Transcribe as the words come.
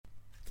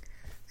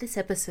This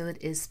episode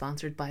is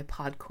sponsored by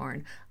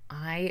Podcorn.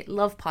 I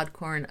love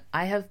Podcorn.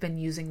 I have been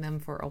using them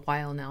for a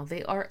while now.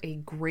 They are a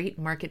great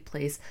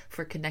marketplace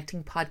for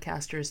connecting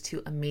podcasters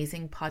to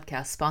amazing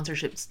podcast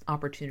sponsorship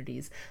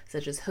opportunities,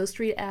 such as host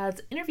read ads,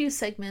 interview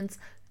segments,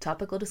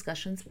 topical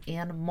discussions,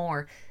 and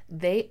more.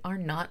 They are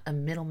not a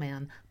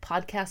middleman.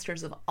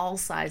 Podcasters of all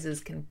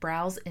sizes can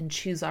browse and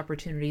choose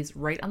opportunities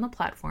right on the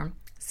platform,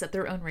 set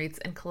their own rates,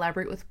 and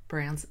collaborate with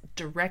brands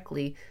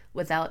directly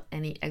without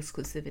any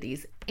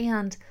exclusivities.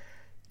 And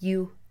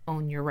you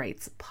own your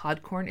rights.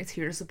 Podcorn is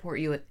here to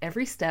support you at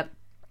every step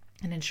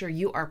and ensure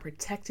you are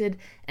protected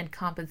and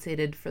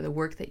compensated for the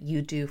work that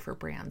you do for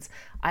brands.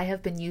 I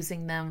have been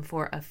using them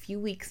for a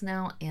few weeks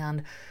now,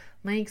 and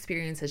my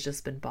experience has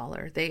just been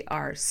baller. They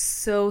are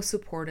so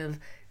supportive,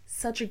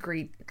 such a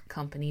great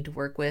company to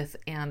work with,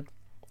 and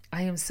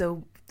I am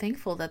so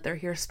thankful that they're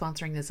here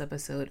sponsoring this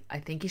episode. I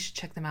think you should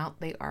check them out.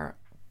 They are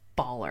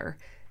baller.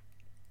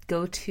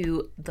 Go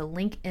to the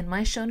link in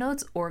my show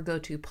notes or go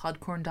to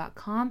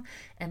podcorn.com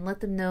and let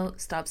them know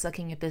Stop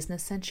Sucking at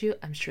Business sent you.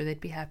 I'm sure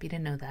they'd be happy to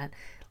know that.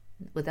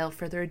 Without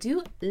further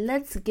ado,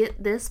 let's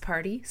get this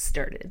party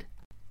started.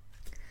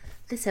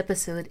 This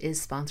episode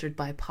is sponsored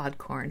by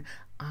Podcorn.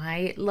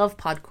 I love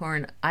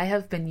Podcorn. I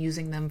have been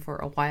using them for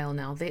a while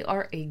now. They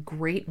are a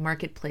great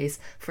marketplace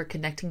for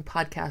connecting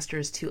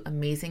podcasters to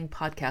amazing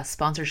podcast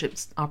sponsorship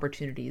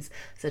opportunities,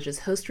 such as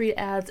host read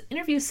ads,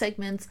 interview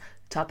segments,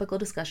 topical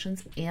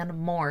discussions, and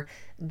more.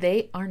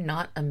 They are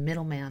not a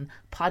middleman.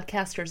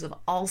 Podcasters of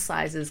all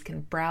sizes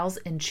can browse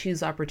and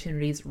choose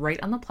opportunities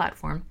right on the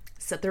platform,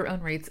 set their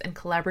own rates, and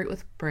collaborate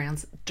with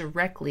brands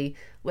directly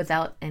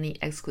without any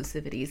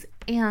exclusivities.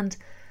 And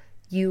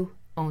you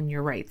own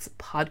your rights.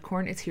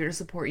 Podcorn is here to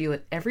support you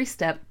at every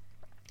step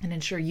and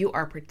ensure you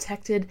are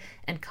protected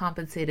and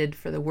compensated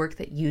for the work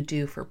that you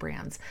do for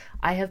brands.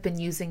 I have been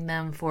using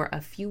them for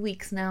a few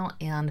weeks now,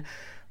 and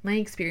my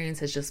experience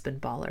has just been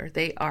baller.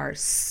 They are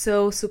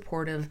so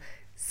supportive,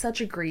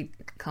 such a great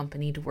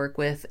company to work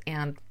with,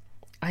 and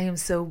I am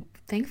so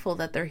thankful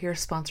that they're here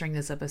sponsoring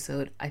this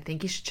episode. I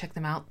think you should check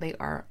them out. They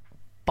are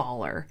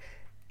baller.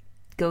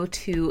 Go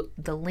to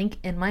the link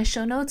in my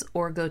show notes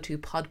or go to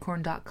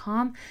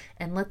podcorn.com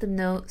and let them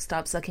know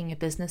Stop Sucking at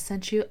Business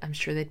sent you. I'm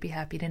sure they'd be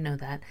happy to know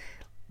that.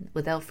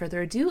 Without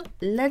further ado,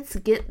 let's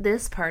get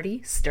this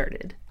party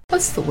started.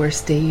 What's the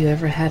worst day you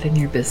ever had in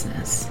your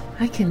business?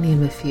 I can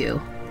name a few.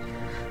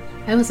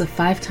 I was a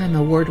 5-time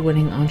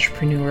award-winning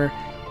entrepreneur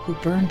who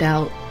burned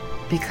out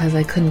because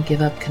I couldn't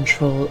give up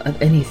control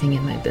of anything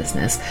in my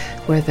business,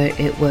 whether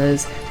it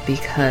was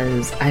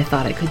because I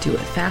thought I could do it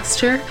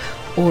faster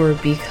or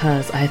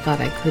because I thought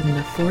I couldn't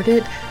afford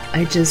it.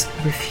 I just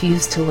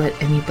refused to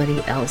let anybody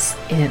else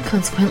in.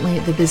 Consequently,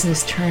 the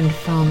business turned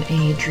from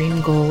a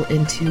dream goal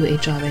into a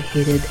job I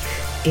hated,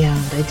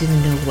 and I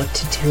didn't know what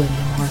to do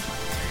anymore.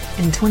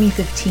 In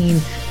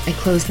 2015, I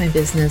closed my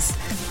business,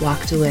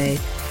 walked away,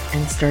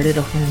 and started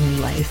a whole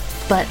new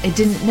life. But I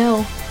didn't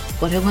know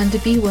what I wanted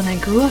to be when I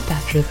grew up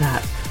after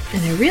that.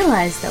 And I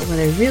realized that what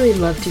I really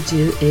love to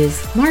do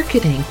is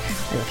marketing.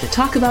 I love to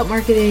talk about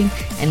marketing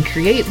and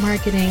create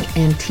marketing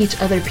and teach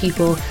other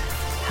people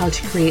how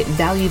to create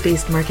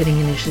value-based marketing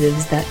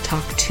initiatives that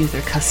talk to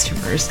their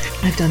customers.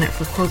 I've done it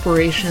for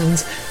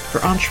corporations, for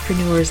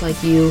entrepreneurs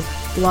like you,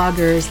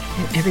 bloggers,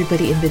 and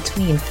everybody in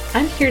between.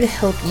 I'm here to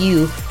help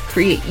you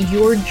create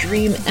your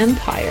dream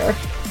empire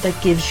that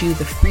gives you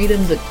the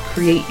freedom to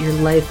create your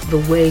life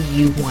the way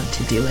you want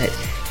to do it.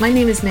 My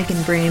name is Megan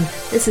Brame.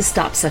 This is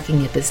Stop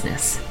Sucking at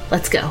Business.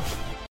 Let's go.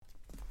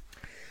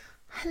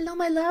 Hello,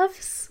 my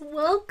loves.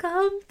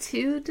 Welcome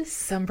to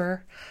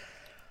December.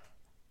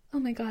 Oh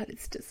my God,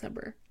 it's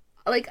December.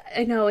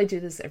 I know I do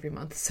this every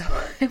month, so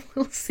I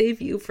will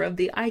save you from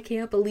the I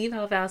can't believe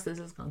how fast this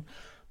has gone.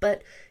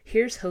 But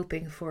here's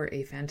hoping for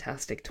a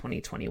fantastic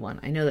 2021.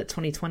 I know that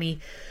 2020,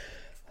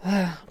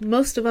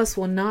 most of us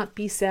will not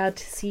be sad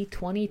to see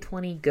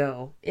 2020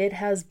 go. It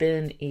has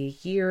been a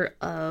year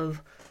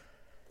of,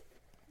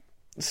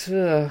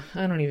 I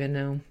don't even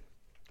know.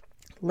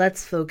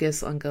 Let's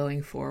focus on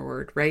going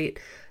forward, right?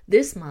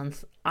 This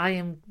month, I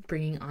am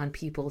bringing on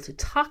people to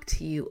talk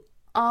to you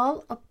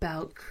all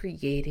about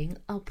creating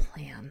a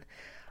plan.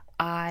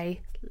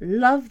 I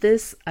love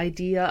this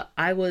idea.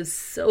 I was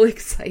so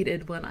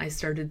excited when I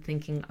started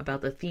thinking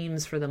about the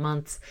themes for the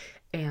months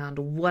and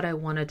what I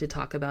wanted to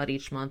talk about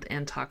each month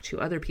and talk to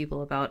other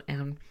people about.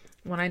 And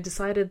when I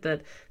decided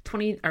that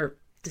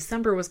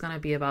December was going to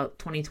be about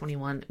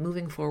 2021,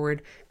 moving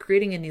forward,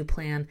 creating a new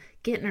plan,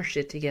 getting our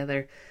shit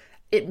together,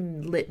 it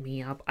lit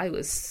me up. I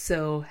was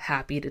so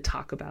happy to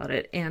talk about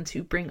it and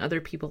to bring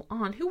other people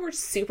on who were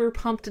super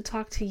pumped to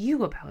talk to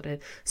you about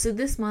it. So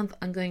this month,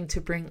 I'm going to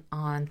bring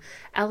on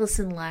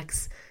Allison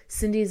Lex,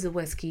 Cindy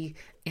Zaweski,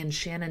 and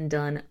Shannon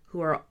Dunn,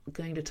 who are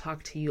going to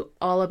talk to you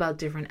all about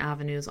different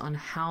avenues on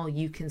how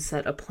you can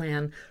set a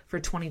plan for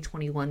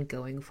 2021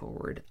 going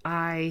forward.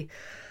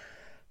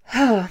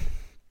 To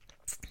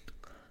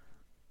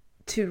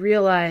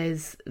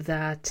realize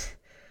that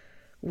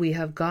we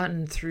have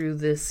gotten through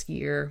this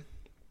year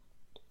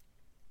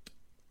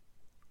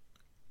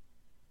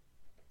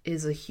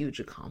is a huge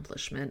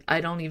accomplishment.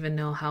 I don't even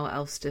know how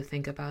else to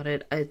think about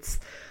it. It's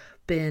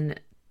been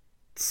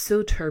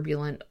so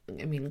turbulent.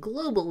 I mean,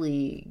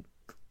 globally,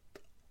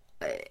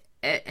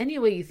 any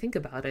way you think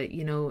about it,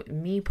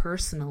 me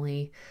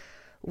personally,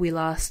 we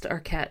lost our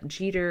cat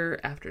Jeter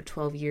after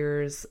 12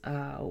 years.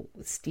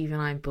 Steve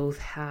and I both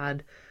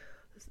had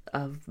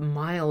a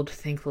mild,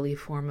 thankfully,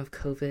 form of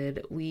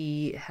COVID.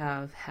 We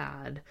have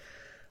had,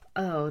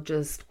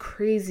 just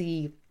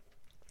crazy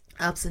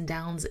ups and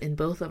downs in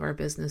both of our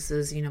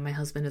businesses. My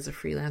husband is a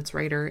freelance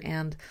writer,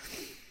 and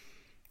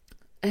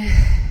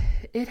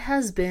it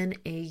has been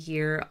a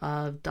year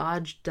of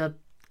dodge, dip,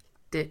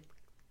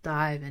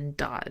 dive, and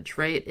dodge,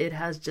 right? It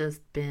has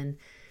just been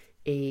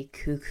a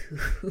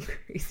cuckoo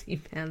crazy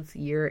pants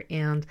year,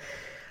 and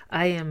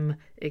I am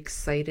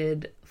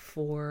excited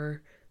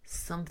for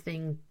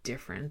something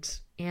different.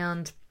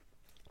 And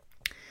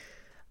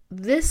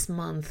this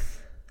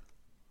month,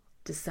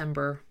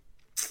 December,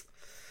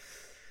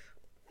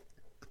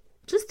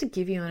 just to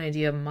give you an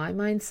idea of my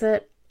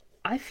mindset,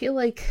 I feel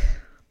like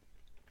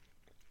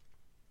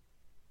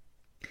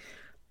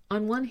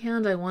on one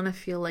hand, I want to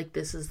feel like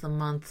this is the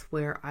month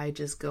where I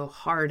just go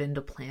hard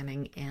into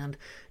planning and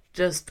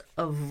just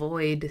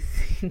avoid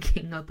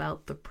thinking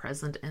about the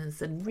present and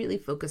instead really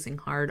focusing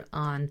hard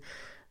on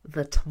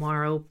the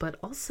tomorrow. But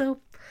also,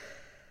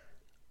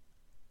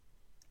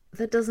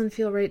 that doesn't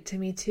feel right to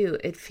me too.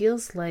 It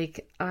feels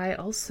like I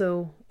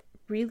also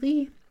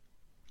really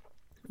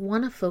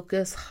want to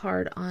focus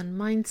hard on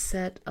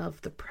mindset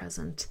of the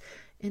present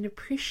and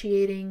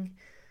appreciating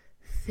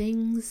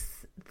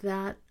things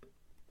that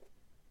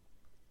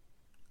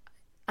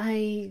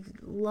I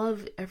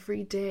love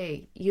every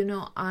day.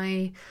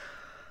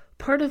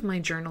 Part of my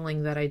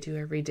journaling that I do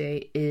every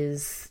day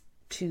is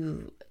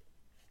to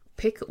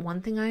pick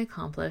one thing I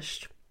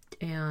accomplished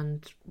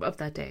and of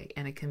that day.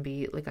 And it can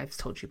be, like I've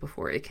told you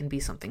before, it can be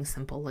something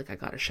simple, like I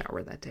got a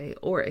shower that day,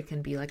 or it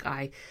can be like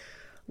I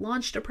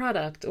launched a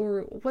product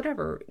or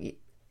whatever,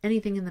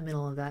 anything in the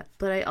middle of that.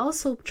 But I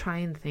also try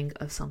and think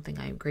of something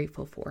I am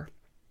grateful for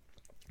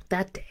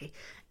that day.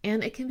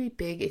 And it can be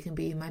big. It can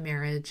be my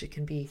marriage. It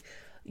can be,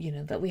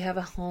 that we have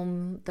a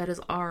home that is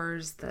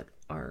ours, that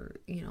our,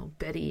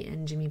 Betty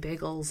and Jimmy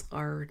Bagels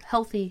are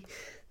healthy,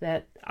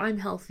 that I'm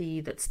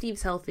healthy, that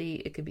Steve's healthy.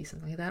 It could be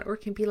something like that. Or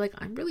it can be like,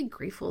 I'm really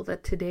grateful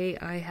that today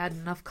I had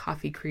enough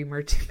coffee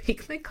creamer to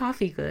make my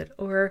coffee good.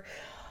 Or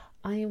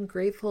I am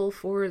grateful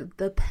for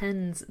the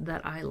pens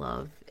that I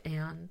love.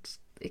 And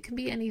it can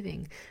be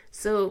anything.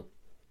 So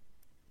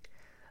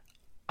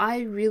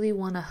I really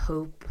want to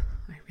hope,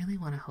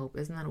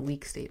 isn't that a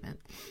weak statement?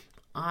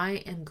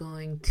 I am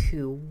going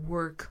to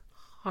work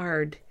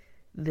hard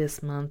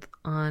this month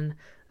on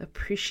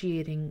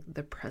appreciating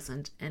the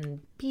present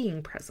and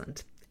being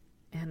present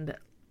and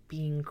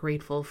being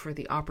grateful for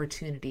the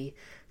opportunity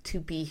to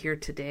be here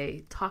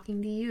today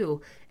talking to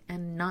you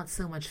and not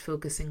so much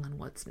focusing on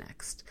what's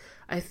next.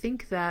 I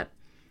think that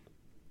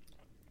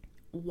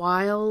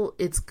while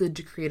it's good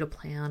to create a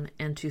plan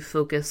and to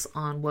focus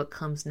on what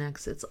comes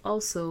next, it's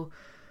also,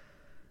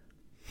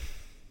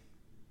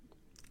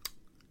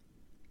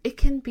 it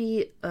can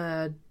be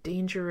a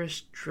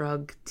dangerous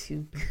drug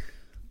to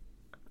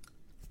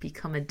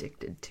become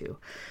addicted to.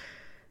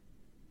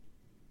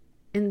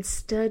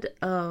 Instead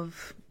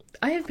of,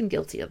 I have been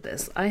guilty of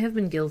this. I have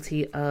been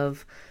guilty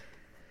of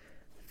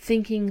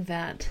thinking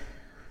that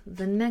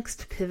the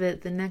next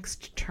pivot, the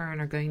next turn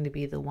are going to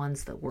be the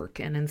ones that work.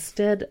 And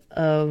instead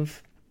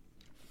of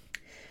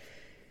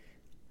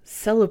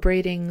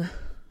celebrating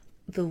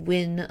the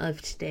win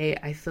of today,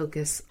 I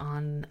focus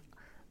on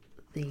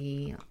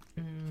the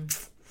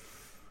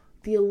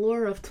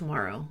allure of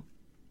tomorrow.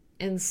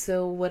 And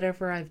so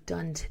whatever I've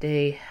done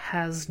today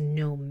has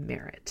no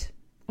merit,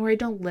 or I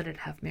don't let it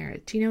have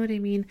merit. Do you know what I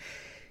mean?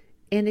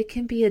 And it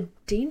can be a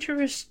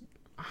dangerous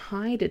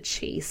high to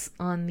chase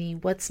on the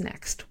what's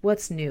next,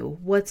 what's new,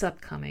 what's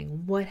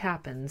upcoming, what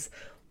happens,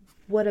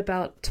 what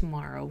about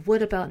tomorrow,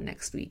 what about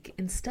next week,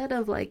 instead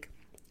of like,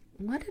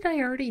 what did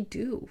I already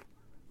do?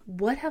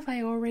 What have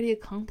I already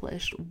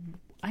accomplished?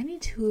 I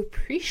need to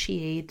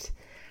appreciate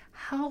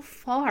how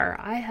far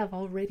I have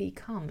already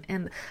come.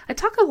 And I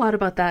talk a lot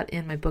about that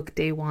in my book,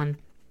 Day One.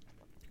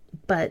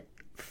 But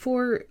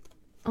for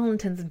all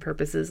intents and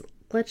purposes,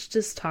 let's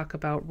just talk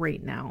about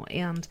right now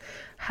and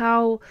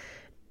how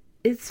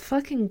it's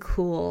fucking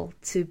cool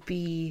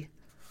to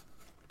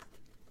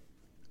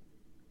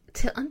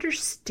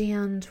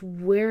understand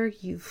where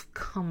you've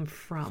come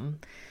from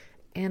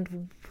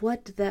and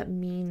what that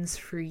means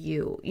for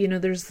you.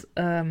 There's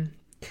a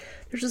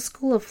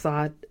school of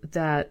thought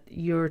that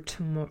your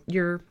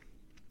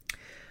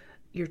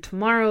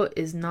tomorrow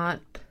is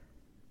not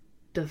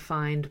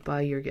defined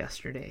by your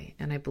yesterday,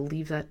 and I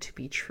believe that to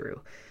be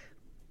true.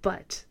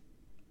 But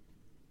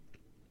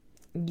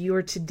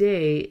your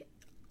today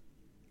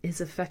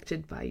is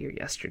affected by your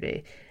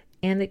yesterday,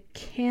 and it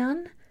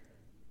can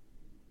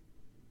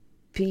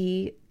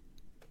be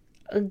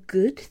a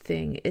good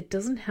thing. It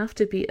doesn't have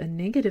to be a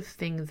negative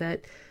thing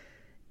that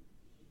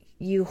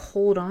you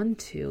hold on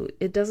to.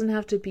 It doesn't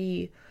have to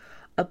be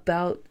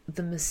about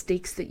the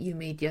mistakes that you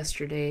made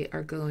yesterday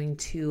are going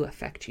to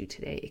affect you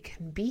today. It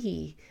can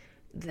be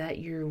that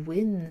your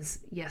wins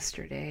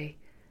yesterday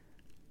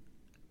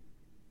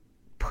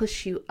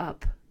push you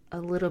up a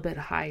little bit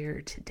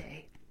higher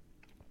today.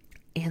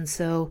 And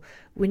so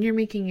when you're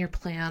making your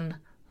plan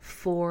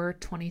for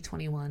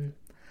 2021,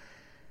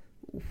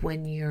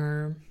 when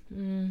you're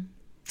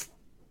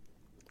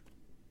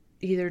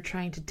either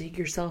trying to dig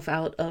yourself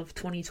out of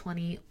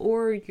 2020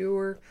 or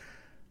you're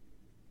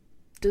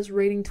just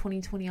writing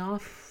 2020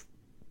 off,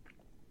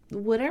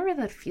 whatever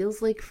that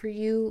feels like for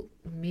you,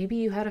 maybe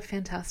you had a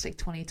fantastic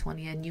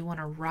 2020 and you want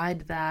to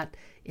ride that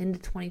into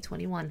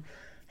 2021.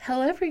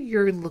 However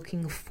you're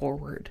looking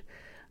forward,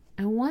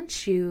 I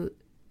want you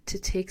to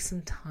take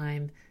some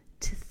time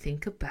to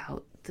think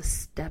about the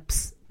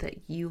steps that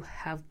you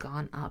have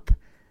gone up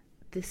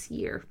this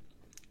year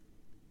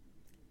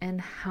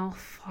and how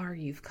far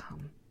you've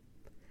come.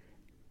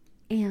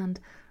 And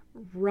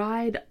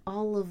ride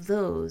all of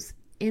those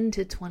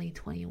into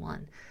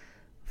 2021.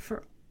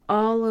 For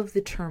all of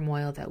the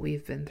turmoil that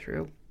we've been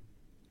through,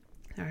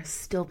 there have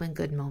still been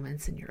good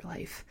moments in your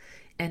life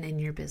and in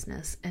your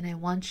business. And I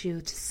want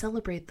you to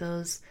celebrate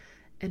those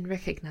and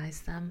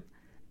recognize them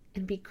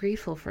and be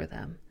grateful for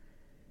them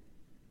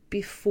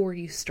before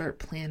you start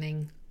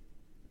planning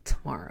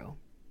tomorrow.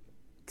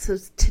 So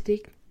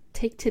today,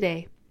 take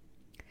today,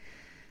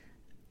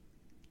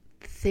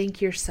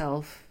 thank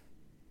yourself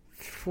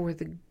for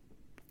the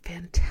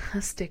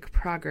fantastic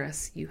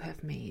progress you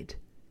have made,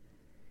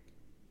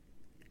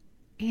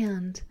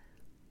 and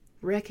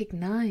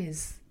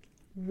recognize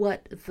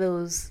what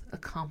those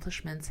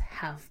accomplishments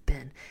have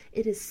been.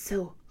 It is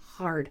so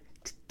hard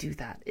to do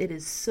that. It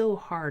is so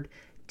hard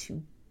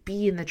to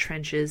be in the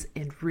trenches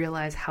and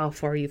realize how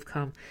far you've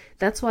come.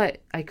 That's why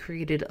I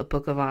created a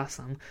Book of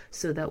Awesome,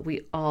 so that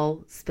we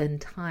all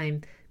spend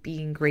time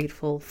being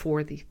grateful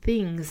for the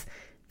things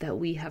that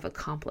we have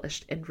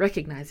accomplished and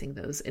recognizing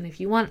those. And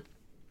if you want,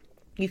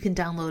 you can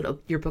download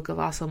your Book of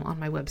Awesome on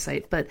my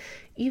website. But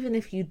even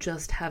if you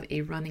just have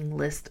a running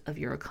list of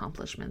your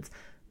accomplishments,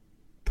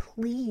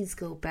 please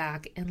go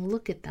back and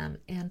look at them.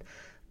 And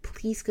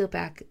please go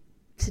back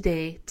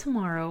today,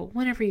 tomorrow,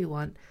 whenever you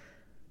want,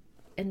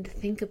 and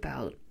think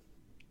about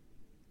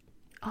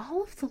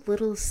all of the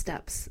little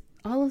steps,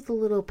 all of the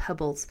little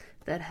pebbles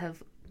that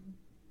have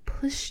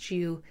pushed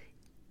you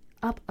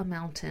up a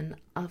mountain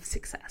of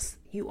success.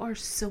 You are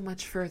so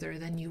much further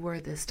than you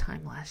were this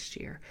time last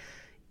year,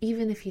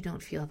 even if you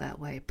don't feel that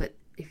way. But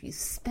if you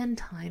spend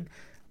time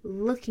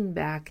looking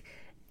back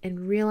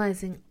and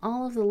realizing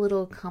all of the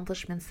little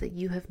accomplishments that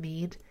you have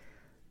made,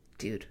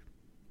 dude,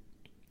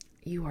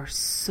 you are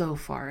so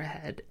far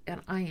ahead,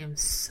 and I am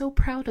so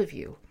proud of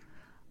you.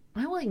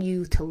 I want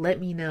you to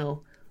let me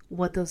know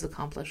what those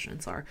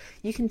accomplishments are.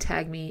 You can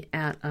tag me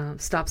at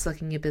Stop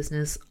Sucking Your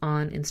Business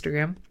on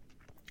Instagram,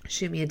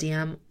 shoot me a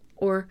DM,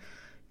 or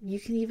you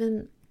can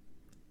even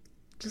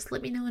just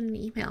let me know in an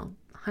email,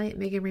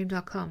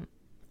 hi@meganream.com,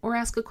 or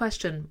ask a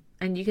question,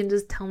 and you can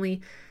just tell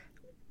me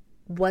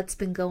what's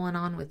been going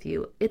on with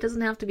you. It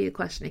doesn't have to be a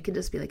question. It can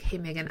just be like, hey,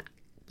 Megan,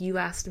 you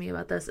asked me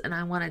about this, and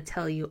I want to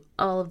tell you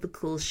all of the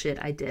cool shit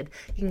I did.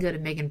 You can go to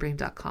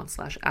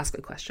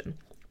meganream.com/ask-a-question.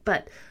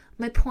 But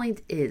my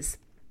point is,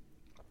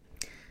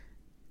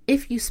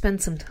 if you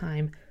spend some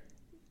time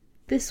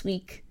this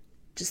week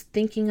just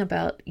thinking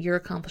about your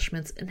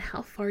accomplishments and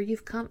how far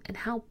you've come and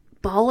how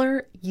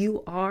baller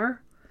you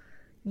are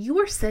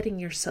setting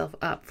yourself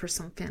up for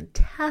some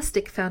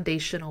fantastic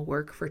foundational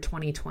work for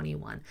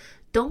 2021.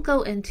 Don't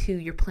go into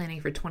your planning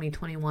for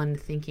 2021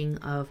 thinking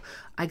of,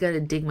 I got to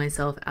dig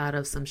myself out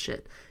of some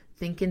shit.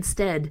 Think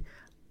instead,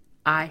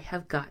 I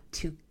have got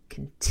to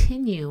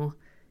continue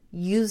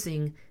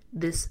using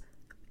this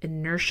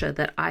inertia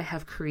that I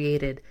have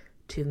created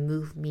to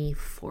move me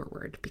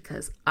forward,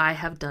 because I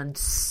have done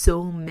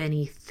so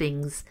many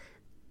things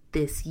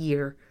this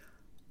year.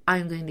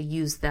 I'm going to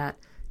use that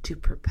to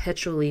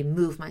perpetually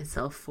move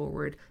myself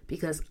forward,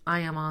 because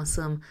I am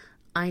awesome.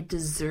 I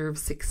deserve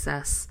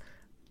success.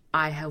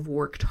 I have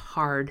worked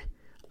hard.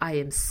 I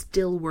am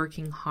still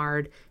working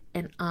hard,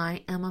 and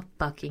I am a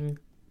fucking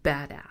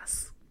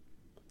badass.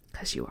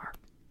 Because you are.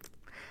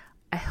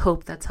 I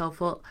hope that's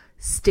helpful.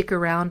 Stick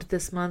around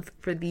this month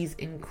for these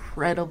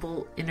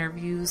incredible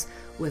interviews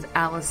with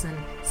Allison,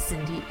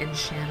 Cindy, and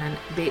Shannon.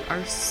 They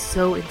are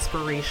so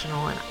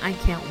inspirational, and I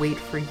can't wait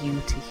for you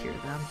to hear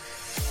them.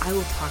 I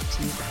will talk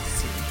to you guys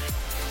soon.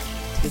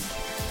 Take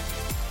care.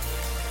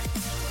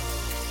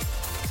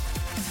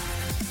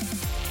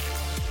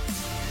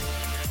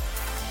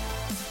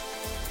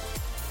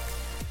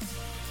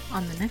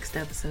 On the next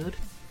episode,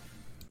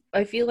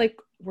 I feel like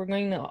we're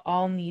going to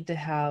all need to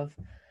have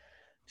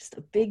just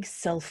a big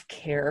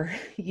self-care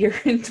year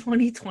in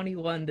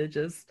 2021 to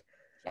just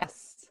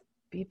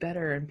be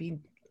better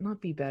and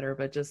not be better,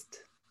 but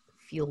just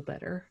feel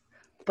better.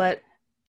 But